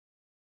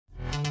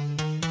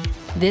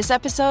This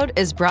episode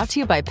is brought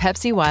to you by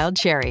Pepsi Wild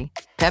Cherry.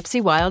 Pepsi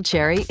Wild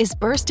Cherry is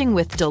bursting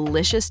with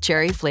delicious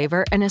cherry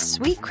flavor and a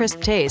sweet,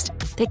 crisp taste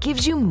that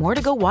gives you more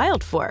to go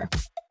wild for.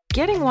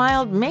 Getting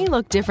wild may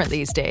look different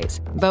these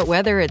days, but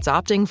whether it's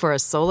opting for a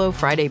solo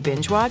Friday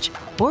binge watch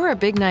or a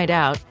big night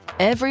out,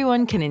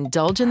 everyone can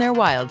indulge in their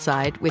wild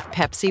side with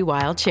Pepsi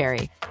Wild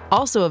Cherry.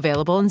 Also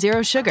available in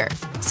Zero Sugar.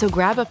 So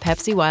grab a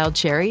Pepsi Wild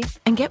Cherry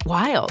and get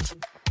wild.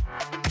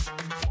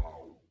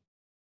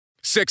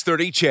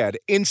 630 CHED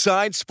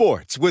Inside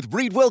Sports with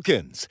Reed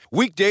Wilkins.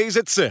 Weekdays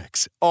at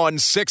 6 on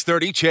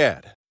 630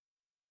 CHED.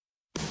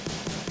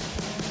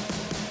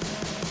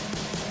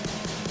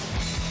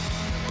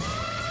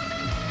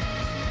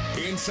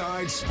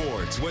 Inside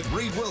Sports with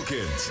Reed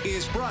Wilkins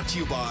is brought to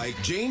you by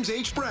James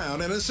H.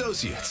 Brown and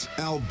Associates,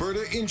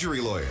 Alberta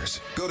Injury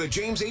Lawyers. Go to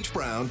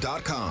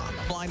jameshbrown.com.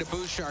 Line to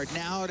Bouchard,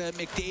 now to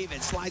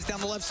McDavid, slides down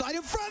the left side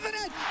in front of the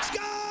net,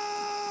 scores!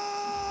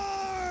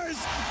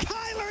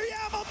 Kyler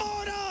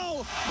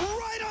Yamamoto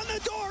right on the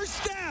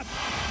doorstep,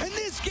 and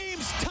this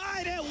game's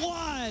tied at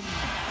 1.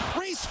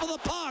 Race for the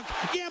puck,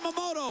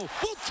 Yamamoto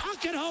will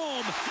tuck it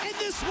home, and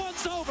this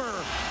one's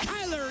over.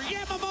 Kyler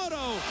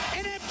Yamamoto,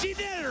 an empty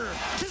netter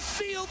to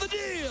seal the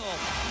deal.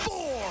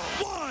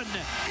 4-1.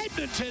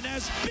 Edmonton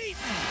has beaten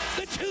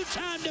the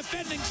two-time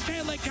defending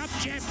Stanley Cup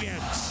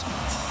champions.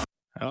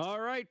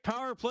 All right,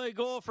 power play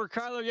goal for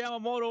Kyler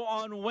Yamamoto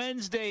on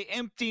Wednesday.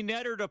 Empty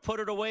netter to put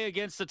it away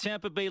against the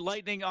Tampa Bay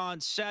Lightning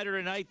on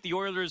Saturday night. The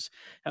Oilers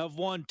have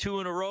won 2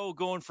 in a row,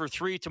 going for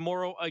 3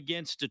 tomorrow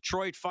against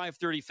Detroit.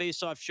 5:30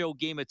 face-off show,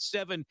 game at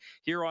 7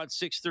 here on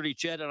 630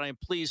 CHED, and I'm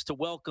pleased to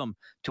welcome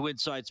to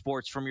Inside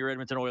Sports from your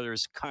Edmonton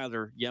Oilers,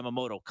 Kyler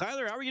Yamamoto.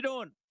 Kyler, how are you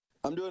doing?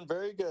 I'm doing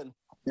very good.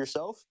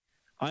 Yourself?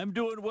 I'm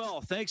doing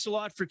well. Thanks a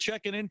lot for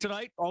checking in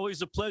tonight.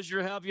 Always a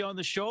pleasure to have you on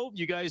the show.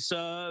 You guys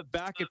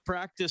back at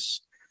practice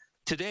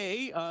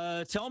today.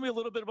 Tell me a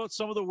little bit about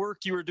some of the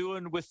work you were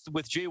doing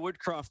with Jay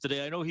Woodcroft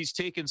today. I know he's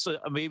taken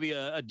maybe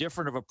a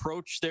different of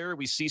approach there.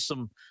 We see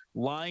some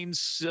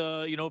lines,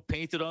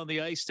 painted on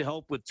the ice to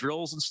help with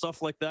drills and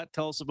stuff like that.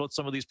 Tell us about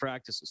some of these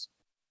practices.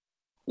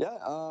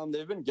 Yeah,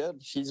 they've been good.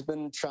 He's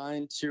been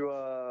trying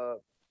to,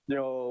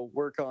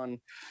 work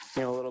on,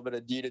 a little bit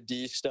of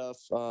D-to-D stuff,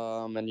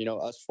 and,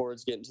 us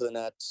forwards getting to the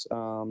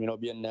net,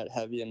 being net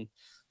heavy and,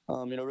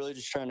 really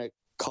just trying to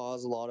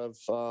cause a lot of,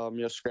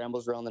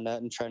 scrambles around the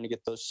net and trying to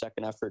get those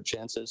second effort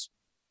chances.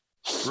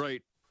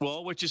 Right.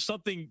 Well, which is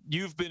something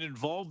you've been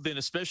involved in,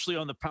 especially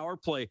on the power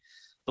play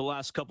the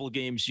last couple of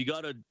games. You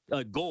got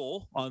a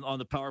goal on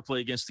the power play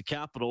against the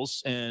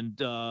Capitals and,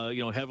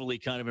 heavily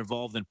kind of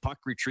involved in puck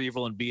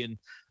retrieval and being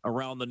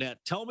around the net.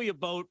 Tell me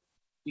about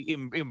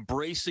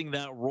embracing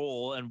that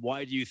role and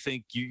why do you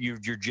think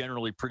you're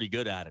generally pretty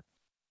good at it?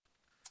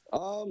 I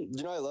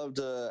loved,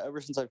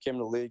 ever since I've came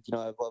to the league,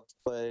 I've loved to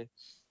play,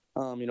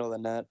 the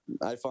net.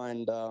 I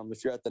find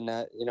if you're at the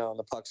net, and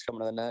the puck's coming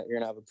to the net, you're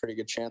going to have a pretty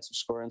good chance of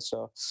scoring.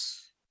 So,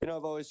 I've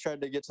always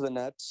tried to get to the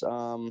net.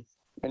 And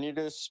you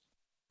just,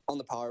 on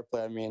the power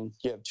play, you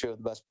have 2 of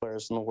the best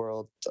players in the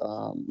world.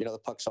 The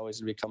puck's always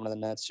going to be coming to the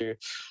net. So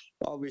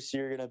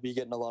you're going to be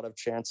getting a lot of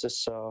chances.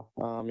 So,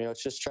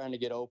 it's just trying to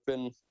get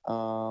open,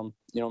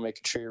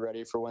 making sure you're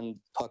ready for when the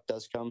puck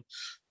does come.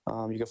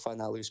 You can find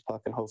that loose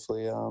puck and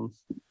hopefully,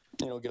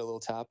 get a little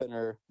tap in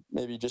or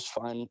maybe just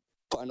find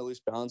a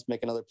loose bounce,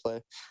 make another play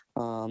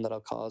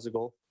that'll cause a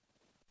goal.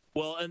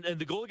 Well, and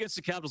the goal against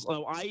the Capitals,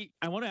 I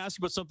want to ask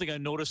you about something I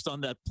noticed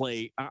on that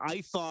play.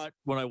 I thought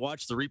when I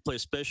watched the replay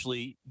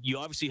especially, you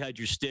obviously had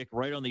your stick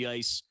right on the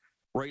ice,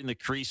 right in the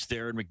crease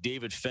there, and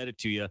McDavid fed it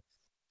to you.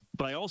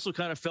 But I also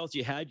kind of felt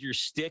you had your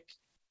stick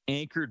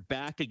anchored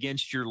back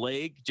against your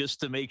leg just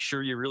to make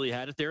sure you really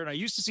had it there. And I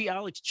used to see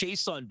Alex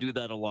Chason do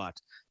that a lot.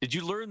 Did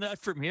you learn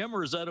that from him,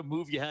 or is that a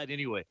move you had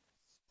anyway?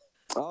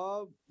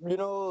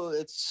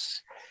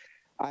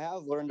 I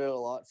have learned it a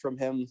lot from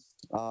him,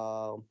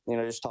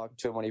 just talking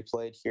to him when he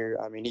played here.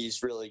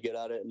 He's really good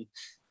at it. And,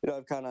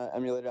 I've kind of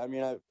emulated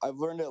it. I've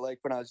learned it like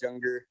when I was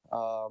younger.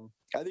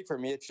 I think for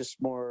me, it's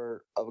just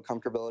more of a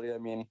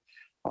comfortability.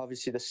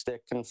 Obviously the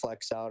stick can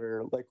flex out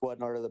or like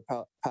whatnot, or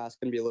the pass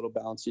can be a little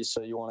bouncy.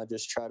 So you want to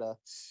just try to,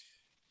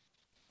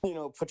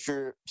 put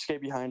your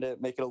skate behind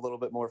it, make it a little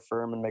bit more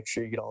firm and make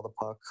sure you get all the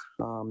puck,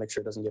 make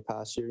sure it doesn't get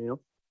past you,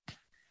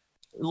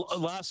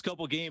 Last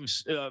couple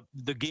games,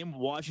 the game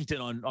Washington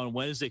on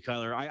Wednesday,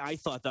 Kyler, I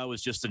thought that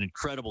was just an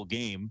incredible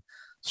game,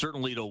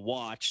 certainly to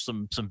watch.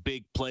 Some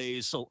big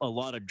plays, a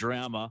lot of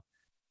drama.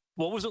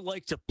 What was it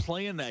like to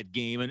play in that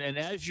game? And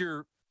as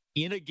you're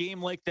in a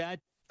game like that,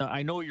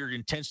 I know you're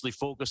intensely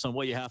focused on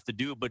what you have to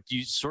do, but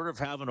you sort of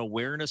have an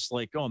awareness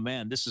like, oh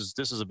man, this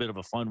is a bit of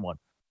a fun one.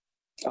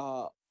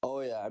 Oh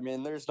yeah.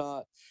 There's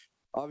not,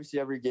 obviously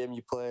every game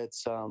you play,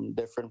 it's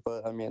different,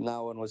 but that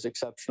one was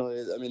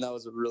exceptionally, that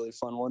was a really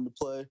fun one to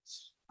play.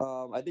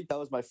 I think that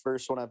was my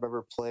first one I've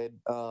ever played,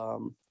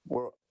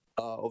 where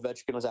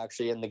Ovechkin was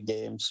actually in the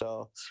game.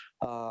 So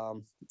I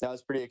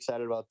was pretty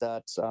excited about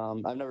that.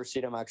 I've never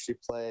seen him actually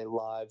play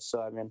live.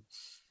 So,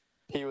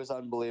 he was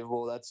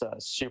unbelievable. That's a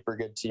super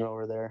good team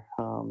over there.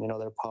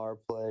 Their power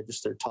play,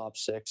 just their top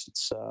 6.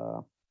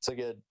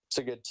 it's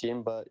a good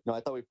team. But I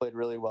thought we played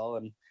really well,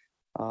 and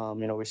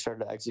we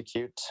started to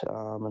execute,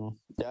 and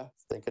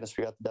thank goodness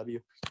we got the W.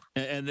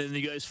 And then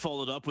you guys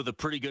followed up with a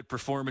pretty good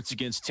performance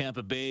against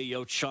Tampa Bay. You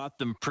outshot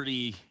them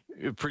pretty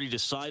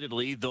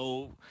decidedly,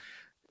 though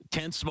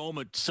tense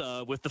moments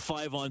with the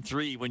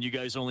 5-on-3 when you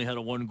guys only had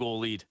a 1-goal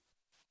lead.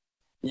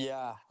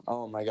 Yeah.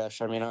 Oh my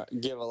gosh. I mean, I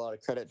give a lot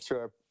of credit to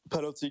our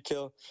penalty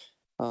kill.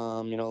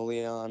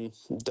 Leon,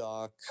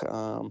 Doc,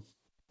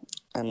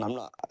 and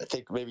I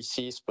think maybe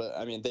Cease, but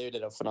I mean, they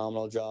did a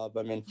phenomenal job.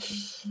 I mean,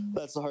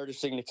 that's the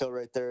hardest thing to kill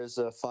right there is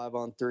a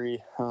 5-on-3.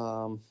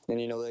 And,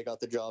 they got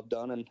the job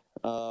done. And,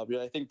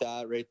 I think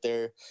that right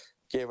there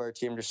gave our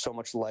team just so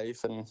much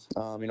life. And,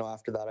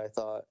 after that, I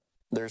thought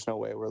there's no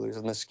way we're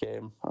losing this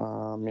game.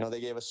 They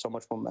gave us so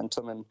much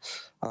momentum, and,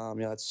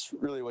 that's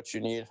really what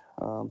you need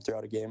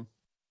throughout a game.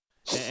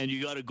 And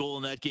you got a goal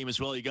in that game as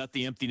well. You got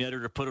the empty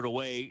netter to put it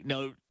away.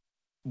 Now,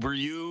 were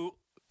you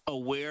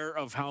aware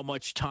of how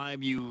much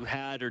time you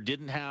had or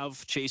didn't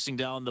have chasing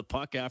down the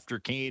puck after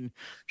Kane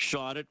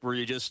shot it? Were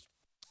you just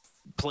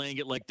playing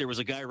it like there was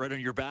a guy right on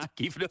your back,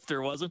 even if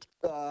there wasn't?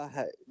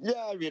 I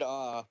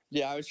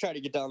was trying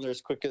to get down there as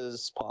quick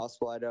as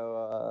possible. I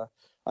know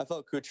I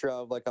felt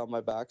Kucherov on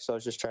my back, so I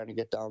was just trying to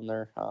get down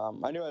there.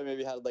 I knew I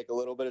maybe had a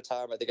little bit of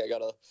time. I think I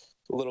got a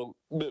little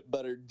bit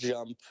better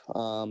jump,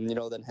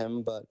 than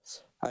him, but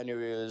I knew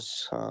he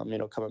was,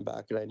 coming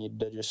back, and I needed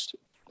to just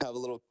have a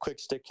little quick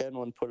stick in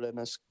and put it in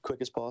as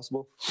quick as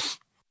possible.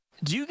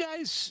 Do you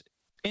guys,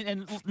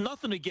 and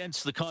nothing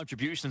against the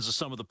contributions of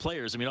some of the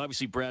players. I mean,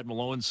 obviously Brad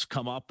Malone's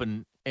come up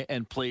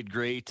and played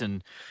great,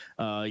 and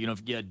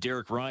you had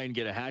Derek Ryan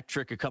get a hat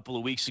trick a couple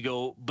of weeks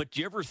ago. But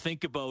do you ever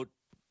think about,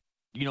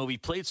 we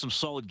played some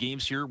solid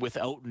games here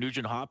without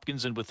Nugent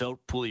Hopkins and without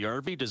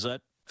Puljujarvi? Does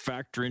that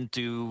factor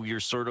into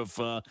your sort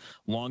of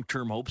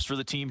long-term hopes for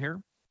the team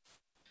here?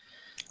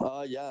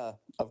 Yeah,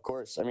 of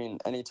course. I mean,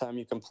 anytime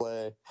you can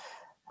play,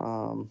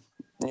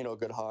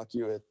 good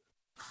hockey with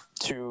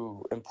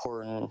two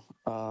important,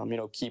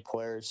 key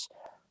players,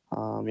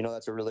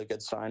 that's a really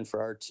good sign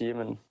for our team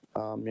and,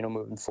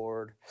 moving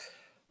forward.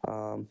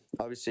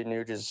 Obviously,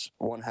 Nuge is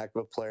one heck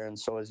of a player, and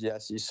so is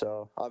Yessi.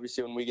 So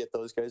obviously, when we get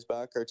those guys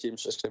back, our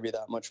team's just going to be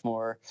that much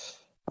more,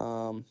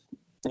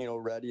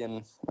 ready,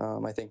 and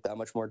I think that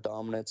much more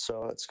dominant.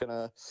 So it's going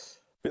to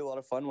be a lot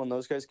of fun when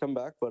those guys come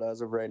back. But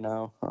as of right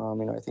now,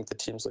 I think the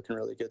team's looking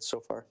really good so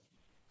far.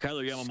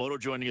 Kyler Yamamoto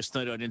joining us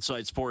tonight on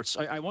Inside Sports.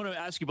 I want to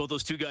ask you about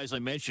those two guys I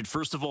mentioned.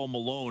 First of all,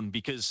 Malone,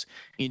 because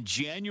in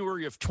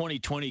January of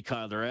 2020,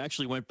 Kyler, I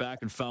actually went back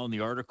and found the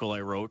article I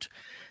wrote,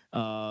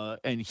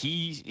 and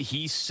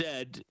he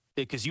said,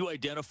 because you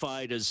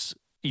identified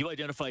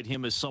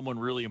him as someone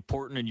really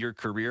important in your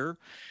career,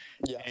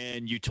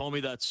 and you told me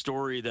that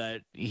story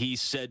that he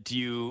said to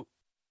you,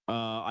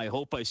 I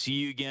hope I see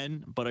you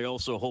again, but I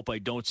also hope I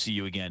don't see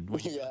you again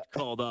when you got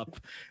called up.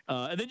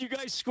 And then you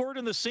guys scored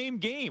in the same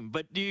game.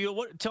 But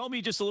tell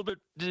me just a little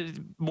bit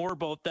more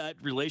about that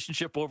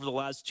relationship over the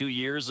last 2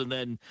 years, and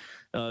then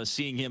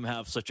seeing him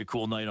have such a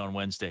cool night on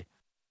Wednesday.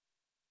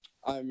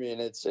 I mean,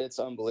 it's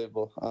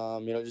unbelievable.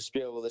 Just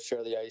be able to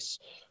share the ice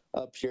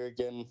up here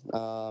again.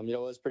 It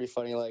was pretty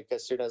funny.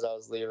 As soon as I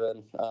was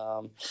leaving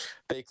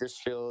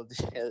Bakersfield,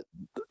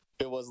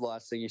 it was the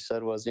last thing he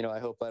said was, I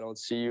hope I don't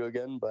see you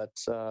again, but,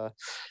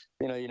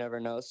 you never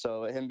know.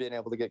 So him being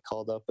able to get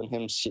called up and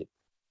him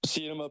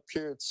seeing him up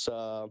here, it's,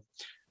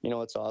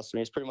 it's awesome.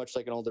 He's pretty much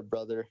like an older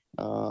brother.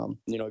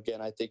 Again,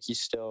 I think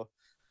he's still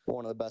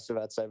one of the best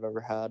vets I've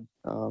ever had.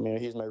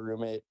 He's my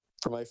roommate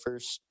for my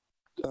first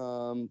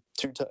 2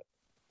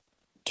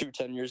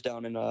 10 years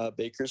down in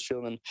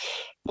Bakersfield, and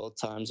both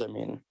times,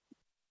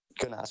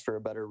 couldn't ask for a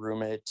better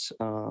roommate,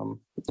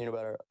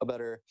 a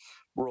better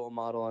role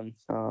model, and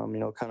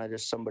kind of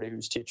just somebody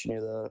who's teaching you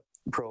the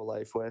pro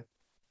life way.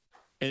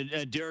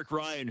 And Derek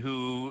Ryan,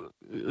 who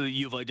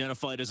you've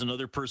identified as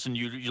another person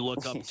you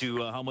look up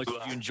to. How much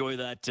did you enjoy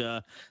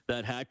that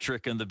hat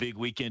trick and the big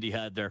weekend he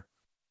had there?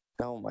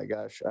 Oh my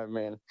gosh!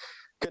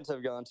 Couldn't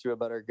have gone to a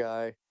better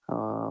guy.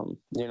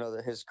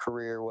 His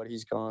career, what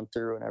he's gone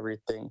through, and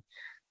everything,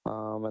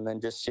 and then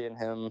just seeing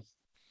him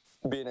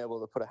being able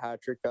to put a hat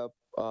trick up,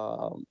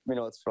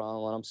 it's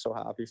phenomenal, and I'm so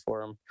happy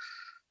for him.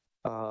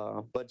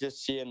 But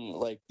just seeing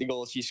the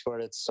goals he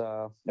scored, it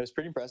was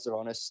pretty impressive,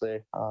 honestly.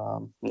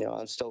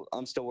 I'm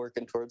still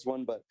working towards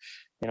one, but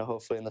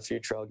hopefully in the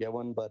future I'll get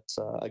one. But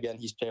again,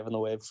 he's paving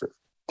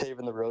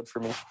the road for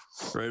me.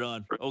 Right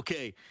on.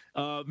 Okay,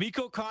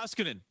 Mikko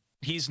Koskinen.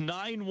 He's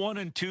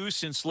 9-1-2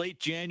 since late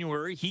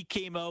January. He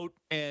came out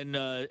and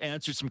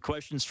answered some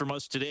questions from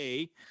us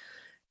today,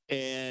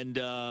 and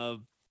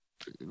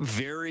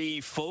very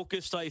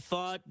focused, I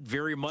thought,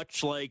 very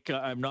much like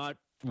I'm not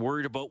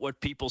worried about what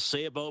people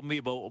say about me,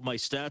 about what my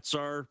stats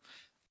are.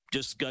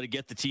 Just got to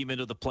get the team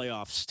into the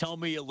playoffs. Tell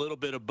me a little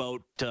bit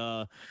about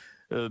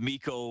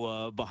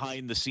Mikko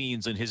behind the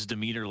scenes and his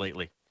demeanor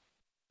lately.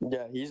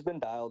 Yeah, he's been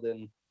dialed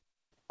in.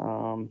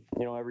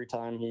 Every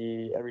time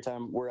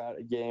we're at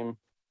a game,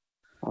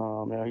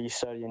 he's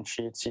studying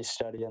sheets, he's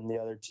studying the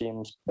other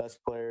team's best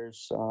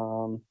players,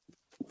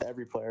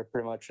 every player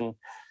pretty much, and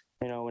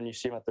you know, when you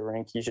see him at the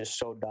rink, he's just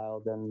so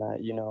dialed in that,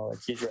 you know, like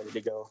he's ready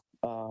to go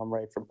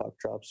right from puck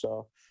drop.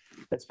 So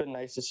it's been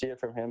nice to see it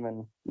from him.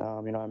 And,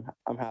 you know,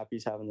 I'm happy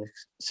he's having the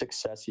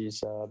success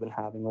he's been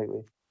having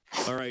lately.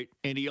 All right.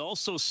 And he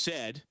also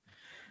said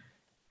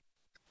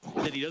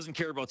that he doesn't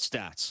care about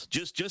stats,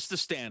 just the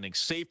standings.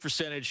 Save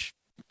percentage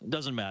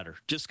doesn't matter.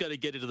 Just got to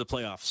get into the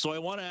playoffs. So I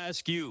want to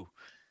ask you,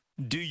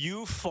 do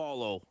you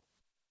follow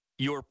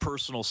your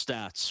personal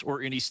stats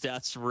or any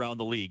stats from around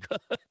the league?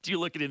 Do you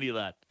look at any of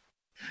that?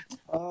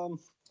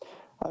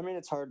 I mean,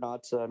 it's hard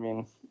not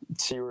to,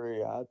 see where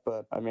you're at,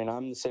 but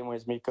I'm the same way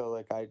as Mikko.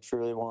 Like, I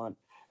want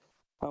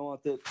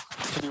it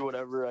to do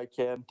whatever I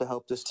can to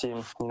help this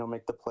team, you know,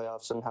 make the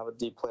playoffs and have a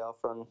deep playoff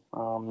run.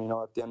 You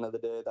know, at the end of the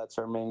day, that's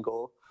our main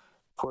goal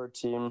for a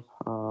team.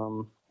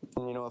 And,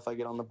 you know, if I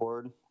get on the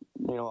board,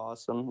 you know,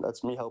 awesome.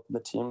 That's me helping the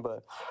team,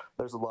 but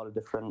there's a lot of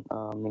different,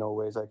 you know,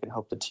 ways I can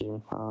help the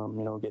team,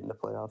 you know, get into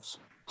playoffs.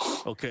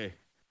 Okay.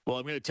 Well,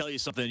 I'm going to tell you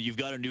something. You've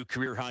got a new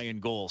career high in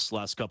goals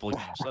last couple of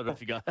games. I don't know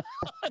if you got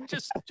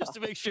just to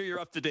make sure you're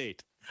up to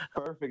date.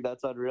 Perfect.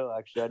 That's unreal.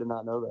 Actually, I did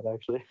not know that.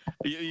 Actually,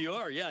 you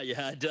are. Yeah, you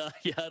had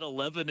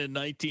 11 in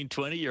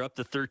 1920. You're up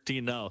to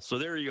 13 now. So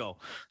there you go.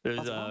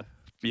 There's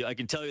yeah, I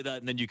can tell you that,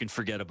 and then you can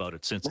forget about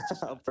it since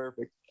it's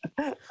perfect.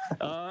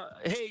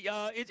 Hey,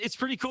 it's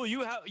pretty cool.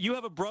 You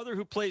have a brother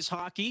who plays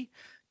hockey.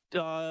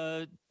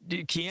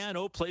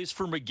 Keanu plays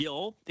for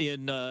McGill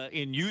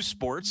in U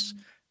Sports.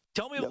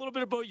 Tell me a little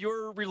bit about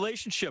your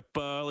relationship.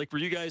 Like, were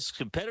you guys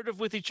competitive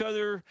with each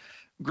other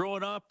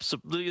growing up? So,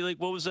 like,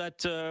 what was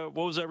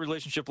that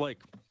relationship like?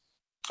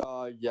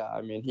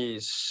 Yeah,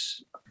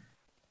 he's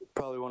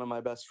probably one of my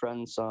best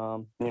friends,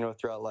 you know,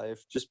 throughout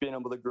life. Just being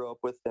able to grow up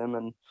with him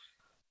and,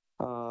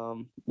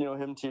 you know,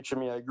 him teaching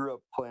me. I grew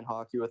up playing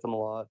hockey with him a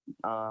lot.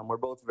 We're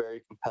both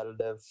very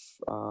competitive,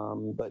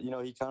 but, you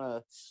know, he kind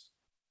of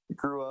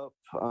grew up,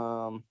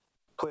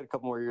 played a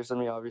couple more years than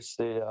me,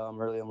 obviously,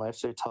 early in life.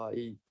 So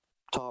he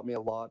taught me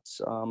a lot,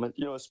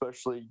 you know,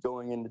 especially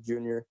going into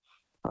junior.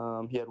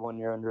 He had 1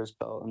 year under his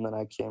belt, and then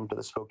I came to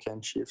the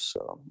Spokane Chiefs.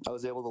 So I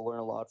was able to learn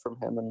a lot from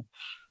him. And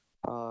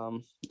I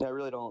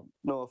really don't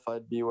know if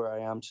I'd be where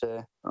I am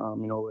today,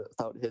 you know,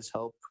 without his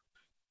help.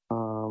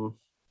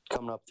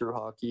 Coming up through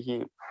hockey,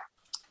 he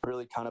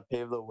really kind of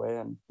paved the way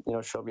and, you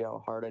know, showed me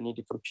how hard I need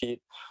to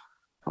compete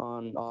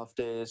on off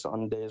days,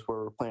 on days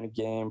where we're playing a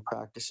game,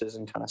 practices,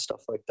 and kind of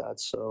stuff like that.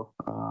 So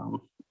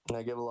and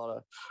I give a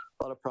lot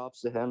of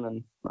props to him,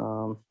 and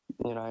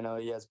you know, I know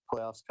he has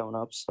playoffs coming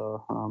up,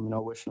 so you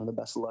know, wishing him the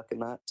best of luck in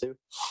that too.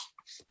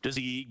 Does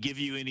he give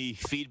you any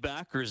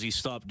feedback, or has he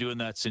stopped doing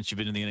that since you've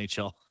been in the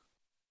NHL?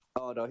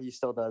 Oh no, he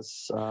still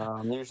does.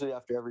 Usually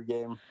after every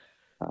game.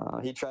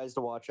 He tries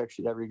to watch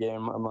actually every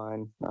game of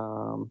mine.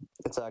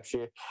 It's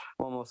actually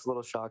I'm almost a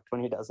little shocked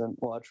when he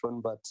doesn't watch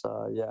one, but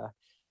yeah,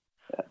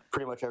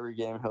 pretty much every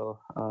game he'll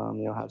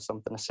you know, have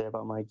something to say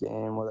about my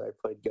game, whether I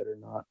played good or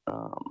not.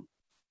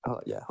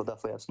 Yeah, he'll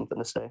definitely have something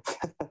to say.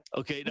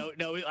 Okay, no,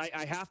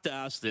 I have to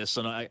ask this,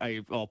 and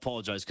I'll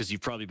apologize because you've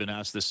probably been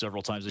asked this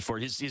several times before.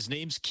 His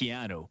name's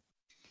Keanu.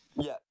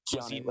 Yeah, Keanu.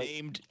 Was he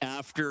named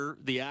after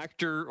the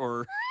actor,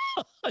 or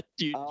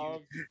you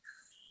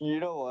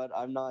know what?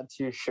 I'm not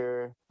too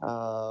sure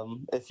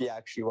if he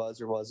actually was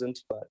or wasn't,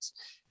 but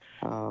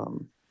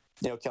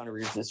you know, Keanu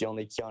Reeves is the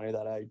only Keanu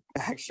that I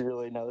actually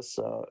really know,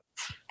 so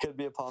could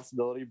be a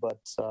possibility, but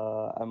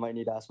I might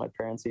need to ask my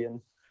parents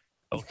again.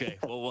 Okay,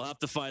 well, we'll have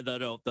to find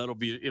that out. That'll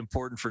be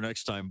important for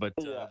next time, but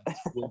yeah.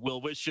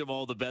 we'll wish him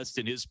all the best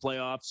in his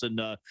playoffs. And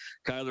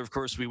Kyler, of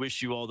course, we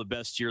wish you all the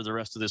best here the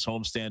rest of this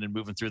homestand and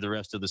moving through the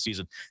rest of the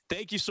season.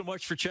 Thank you so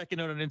much for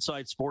checking out on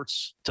Inside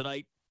Sports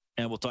tonight,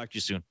 and we'll talk to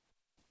you soon.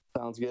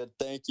 Sounds good.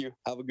 Thank you.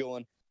 Have a good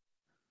one.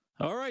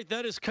 All right,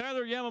 that is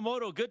Kyler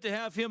Yamamoto. Good to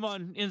have him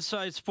on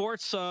Inside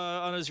Sports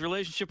on his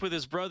relationship with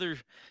his brother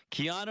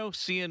Keanu,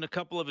 seeing a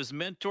couple of his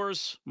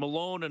mentors,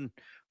 Malone and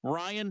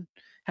Ryan,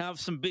 have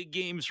some big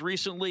games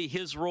recently.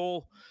 His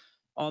role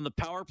on the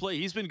power play,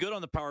 he's been good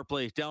on the power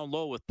play, down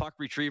low with puck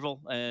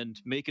retrieval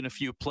and making a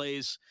few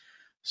plays.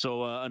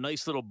 So a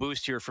nice little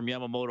boost here from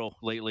Yamamoto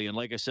lately. And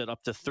like I said,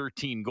 up to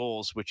 13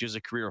 goals, which is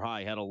a career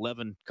high. Had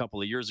 11 a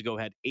couple of years ago,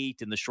 had 8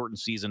 in the shortened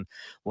season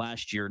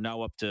last year,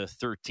 now up to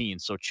 13.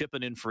 So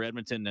chipping in for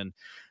Edmonton. And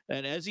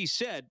as he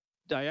said,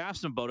 I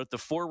asked him about it, the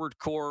forward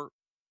core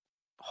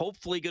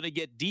hopefully going to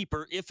get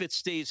deeper if it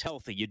stays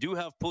healthy. You do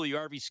have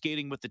Puljujarvi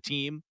skating with the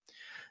team.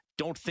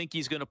 Don't think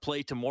he's going to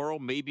play tomorrow,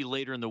 maybe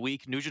later in the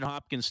week. Nugent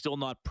Hopkins still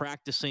not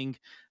practicing,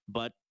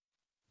 but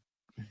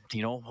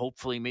you know,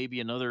 hopefully maybe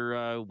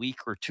another week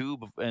or two,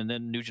 and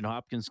then Nugent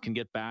Hopkins can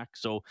get back.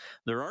 So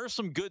there are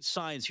some good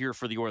signs here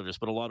for the Oilers,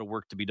 but a lot of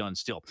work to be done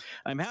still.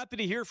 I'm happy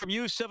to hear from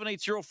you,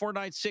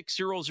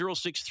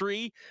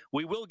 780-496-0063.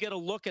 We will get a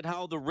look at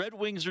how the Red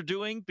Wings are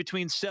doing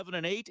between 7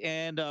 and 8,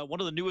 and one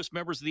of the newest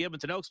members of the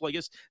Edmonton Elks, well, I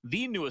guess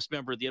the newest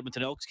member of the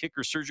Edmonton Elks,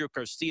 kicker Sergio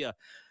Castillo,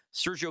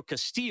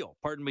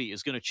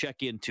 is going to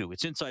check in too.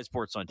 It's Inside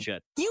Sports on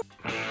Chet.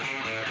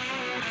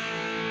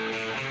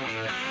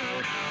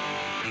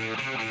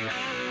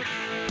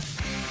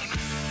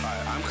 Hi,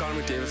 I'm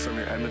Connor McDavid from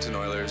your Edmonton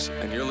Oilers,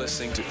 and you're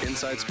listening to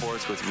Inside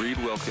Sports with Reed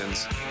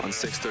Wilkins on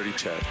 630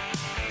 CHED.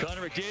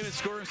 Connor McDavid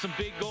scoring some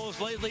big goals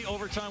lately.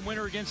 Overtime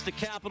winner against the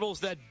Capitals.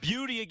 That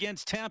beauty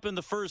against Tampa in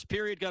the first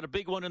period. Got a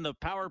big one in the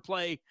power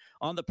play,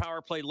 on the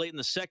power play late in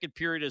the second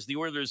period as the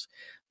Oilers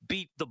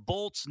beat the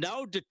Bolts.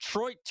 Now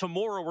Detroit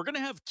tomorrow. We're going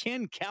to have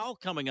Ken Kal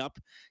coming up.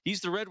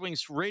 He's the Red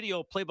Wings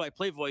radio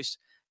play-by-play voice.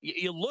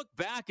 You look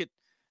back at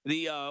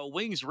the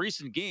Wings'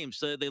 recent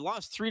games. They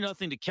lost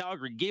 3-0 to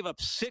Calgary, gave up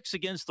 6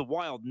 against the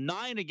Wild,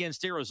 9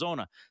 against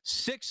Arizona,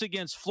 6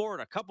 against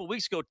Florida. A couple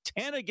weeks ago,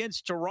 10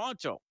 against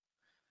Toronto.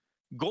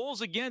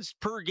 Goals against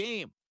per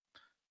game.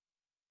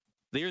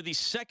 They are the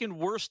second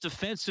worst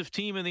defensive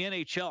team in the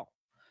NHL.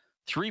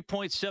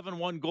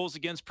 3.71 goals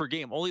against per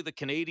game. Only the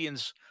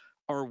Canadians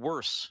are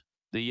worse.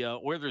 The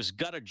Oilers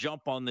got to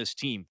jump on this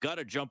team. Got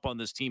to jump on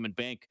this team and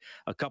bank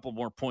a couple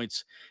more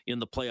points in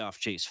the playoff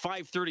chase.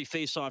 5:30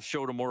 face-off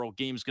show tomorrow.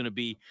 Game's going to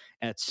be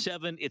at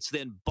 7. It's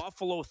then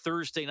Buffalo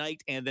Thursday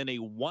night and then a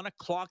 1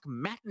 o'clock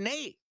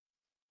matinee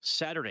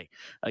Saturday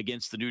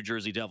against the New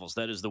Jersey Devils.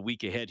 That is the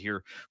week ahead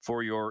here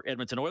for your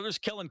Edmonton Oilers.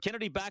 Kellen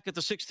Kennedy back at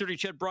the 630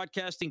 CHED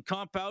Broadcasting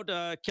compound.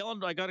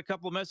 Kellen, I got a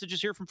couple of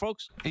messages here from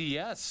folks.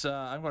 Yes,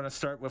 I'm going to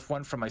start with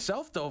one for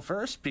myself, though,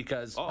 first,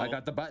 because I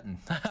got the button.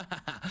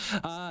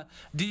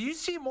 Do you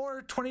see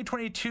more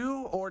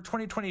 2022 or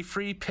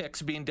 2023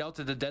 picks being dealt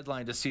at the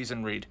deadline this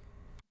season, Reed?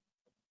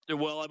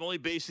 Well, I'm only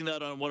basing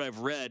that on what I've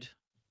read,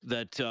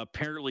 that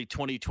apparently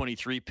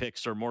 2023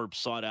 picks are more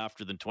sought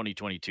after than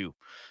 2022.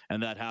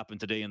 And that happened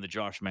today in the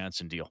Josh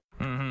Manson deal.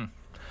 Mm-hmm.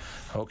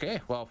 Okay,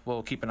 well,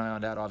 we'll keep an eye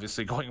on that,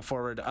 obviously, going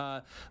forward.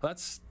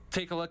 Let's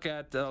take a look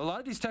at a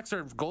lot of these texts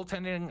are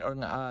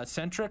goaltending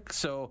centric.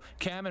 So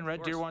Cam in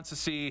Red Deer wants to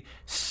see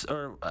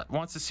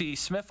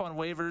Smith on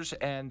waivers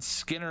and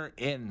Skinner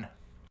in.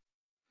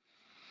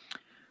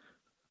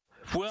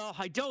 Well,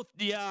 I don't.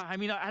 Yeah, I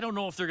mean, I don't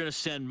know if they're going to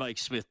send Mike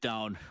Smith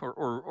down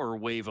or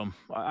waive him.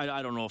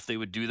 I don't know if they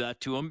would do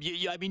that to him.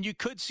 I mean, you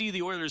could see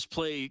the Oilers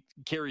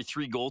carry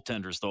 3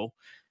 goaltenders though,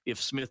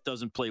 if Smith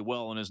doesn't play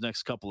well in his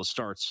next couple of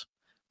starts.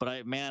 But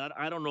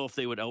I don't know if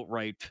they would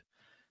outright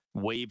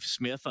waive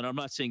Smith. And I'm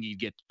not saying he'd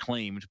get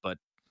claimed, but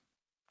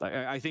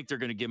I think they're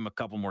going to give him a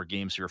couple more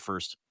games here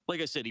first.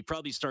 Like I said, he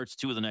probably starts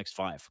 2 of the next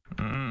 5.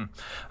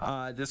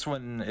 Mm-hmm. This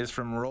one is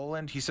from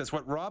Roland. He says,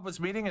 what Rob was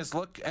meaning is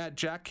look at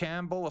Jack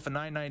Campbell with a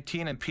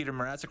 .919 and Peter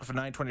Mrazek with a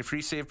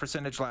 .923 save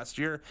percentage last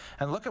year,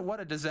 and look at what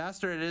a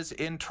disaster it is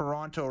in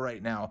Toronto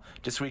right now.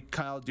 This week,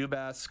 Kyle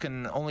Dubas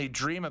can only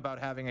dream about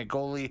having a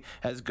goalie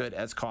as good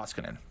as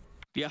Koskinen.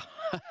 Yeah,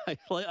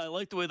 I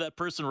like the way that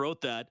person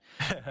wrote that.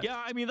 Yeah,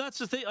 I mean, that's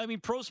the thing. I mean,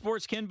 pro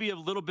sports can be a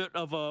little bit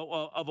of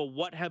a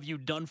what have you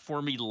done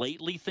for me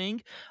lately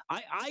thing.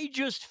 I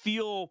just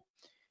feel,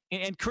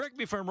 and correct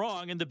me if I'm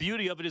wrong, and the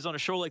beauty of it is on a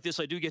show like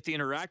this, I do get to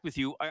interact with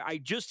you. I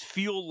just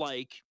feel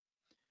like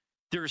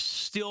there's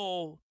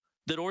still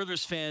that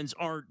Oilers fans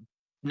aren't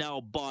now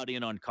bought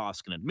in on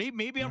Koskinen.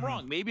 Maybe I'm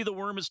wrong. Maybe the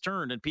worm has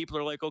turned and people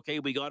are like, okay,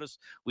 we got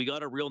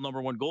a real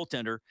number 1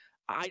 goaltender.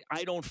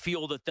 I don't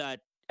feel that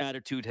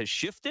attitude has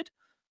shifted,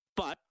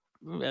 but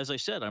as I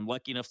said, I'm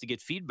lucky enough to get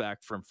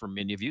feedback from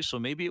many of you, so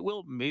maybe it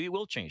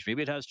will change.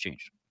 Maybe it has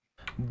changed.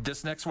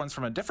 This next one's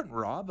from a different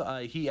Rob.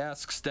 He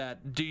asks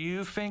that, do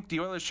you think the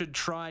Oilers should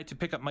try to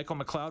pick up Michael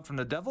McLeod from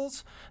the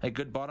Devils, a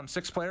good bottom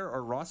 6 player,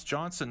 or Ross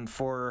Johnson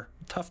for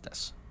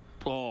toughness?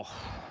 Oh,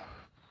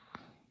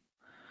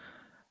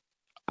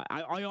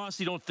 I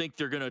honestly don't think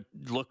they're going to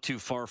look too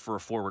far for a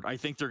forward. I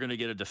think they're going to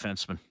get a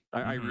defenseman.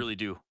 I really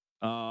do.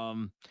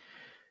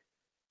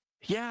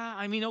 Yeah,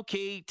 I mean,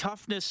 okay,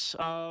 toughness.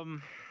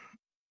 Can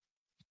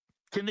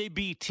they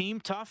be team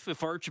tough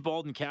if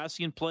Archibald and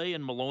Cassian play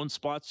and Malone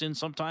spots in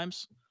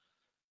sometimes?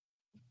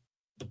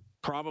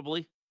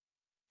 Probably.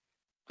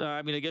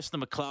 I mean, I guess the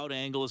McLeod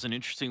angle is an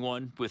interesting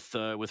one with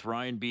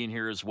Ryan being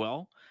here as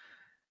well.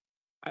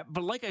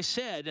 But like I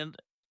said, and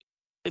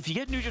if you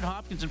get Nugent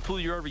Hopkins and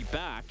Puljujarvi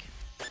back,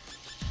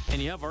 and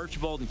you have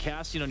Archibald and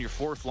Cassian on your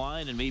 4th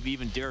line, and maybe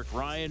even Derek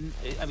Ryan,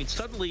 I mean,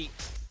 suddenly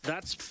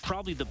that's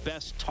probably the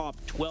best top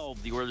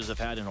 12 the Oilers have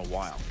had in a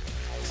while.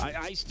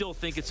 I still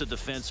think it's a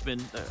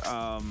defenseman.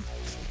 I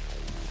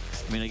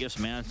mean, I guess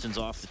Manson's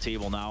off the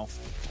table now.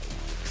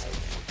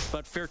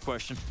 But fair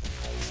question.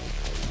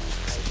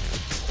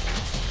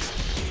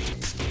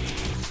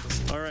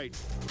 All right.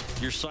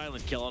 You're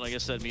silent, Kellen. I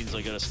guess that means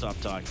I got to stop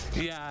talking.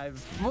 Yeah,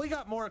 we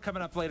got more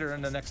coming up later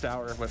in the next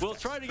hour. We'll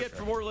try to get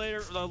for more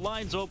later. The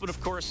line's open,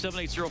 of course,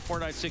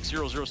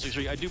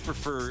 780-496-0063. I do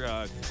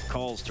prefer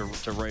calls to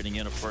writing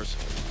in, of course,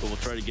 but we'll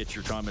try to get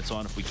your comments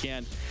on if we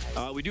can.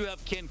 We do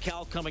have Ken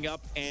Kal coming up,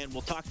 and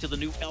we'll talk to the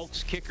new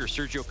Elks kicker,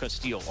 Sergio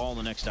Castillo, all in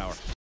the next hour.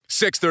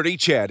 630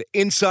 CHED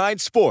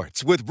Inside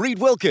Sports with Reed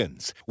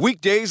Wilkins.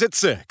 Weekdays at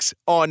 6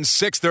 on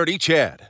 630 CHED.